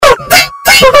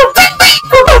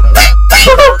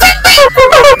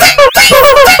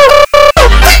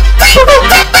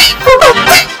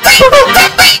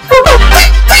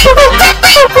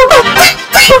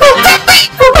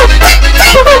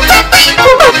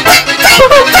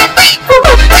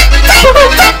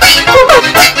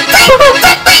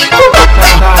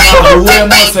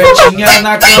mocentinha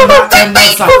na cama, é mó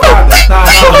safada. Tá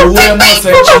na rua é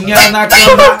mocentinha na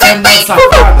cama, é mó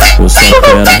safada. Eu só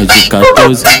quero as de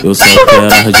 14, eu só quero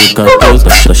as de 14.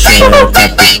 Da xereca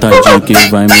apertadinha que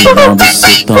vai me dar um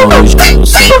bucetão hoje. Eu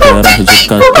só quero as de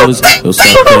 14, eu só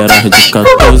quero as de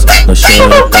 14. Da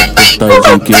xereca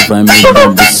apertadinha que vai me dar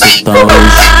um bucetão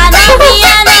hoje. A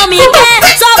novinha não me quer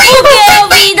só porque eu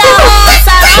vim da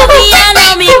roça. A novinha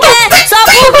não me quer só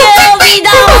porque eu vim da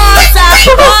roça.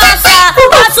 Roça,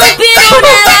 passa o peru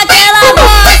nela que ela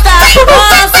gosta.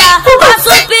 Roça, passa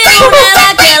o peru nela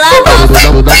que ela gosta.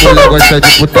 Toda mulher gosta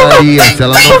de putaria, se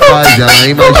ela não faz, ela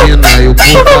imagina. Eu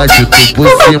por baixo, tu por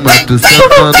cima, tu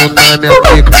sentando na minha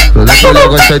pica. Toda mulher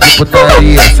gosta de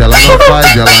putaria, se ela não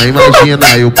faz, ela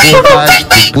imagina. Eu por baixo,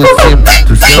 tu por cima,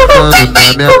 tu sentando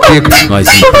na minha pica. Nós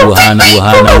empurra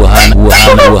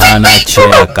na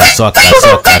tcheca. Soca,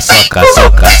 soca, soca,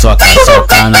 soca, soca,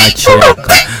 soca na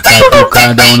tcheca.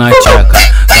 Catucadão na tcheca,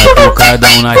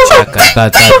 catucadão na tcheca.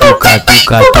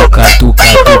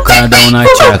 Catucadão na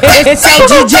tcheca. Esse é o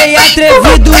DJ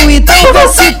atrevido, então vê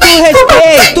se tu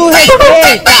respeita, tu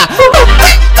respeita.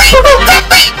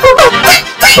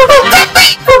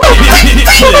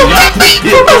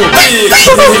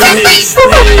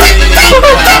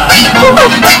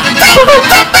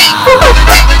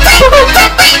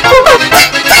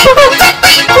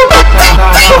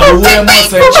 Na rua é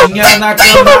mocentinha na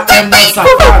cama, é mó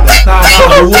safada. Tá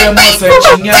na rua é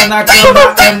mocentinha na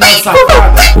cama, é mó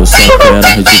safada. Eu só quero as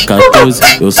de 14,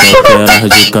 eu só quero as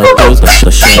de 14.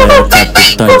 Da xereca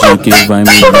apertadinha que vai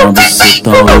me dar um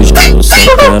bucetão hoje. Eu só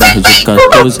quero as de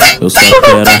 14, eu só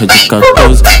quero as de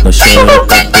 14. Da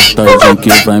xereca apertadinha que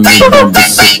vai me dar um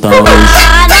bucetão hoje.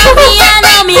 A novinha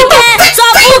não me quer só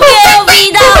porque eu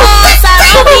vim da roça. A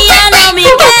novinha não me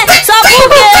quer só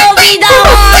porque eu vim da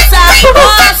roça.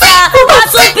 Roça,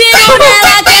 passa o peru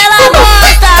nela que ela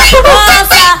gosta.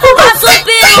 Roça, passa o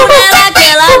peru nela que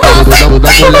ela gosta. Toda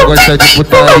mulher gosta de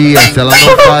putaria, se ela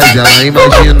não faz, ela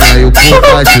imagina. Eu por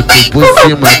baixo, tu por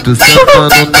cima, tu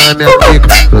sentando na minha pica.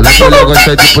 Toda mulher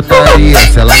gosta de putaria,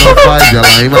 se ela não faz,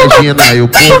 ela imagina. Eu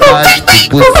por baixo, tu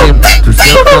por cima, tu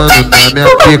sentando na minha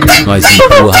pica. Nós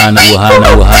empurra na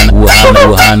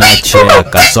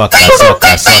tcheca. Soca,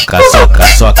 soca, soca, soca,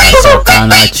 soca, soca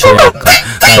na tcheca.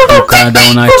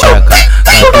 Catucadão na tcheca,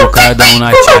 catucadão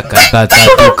na tcheca.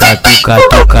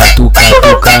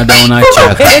 Catucadão na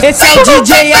tcheca. Esse é o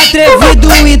DJ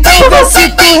atrevido, então vê se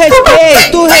tu respeita,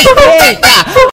 tu respeita.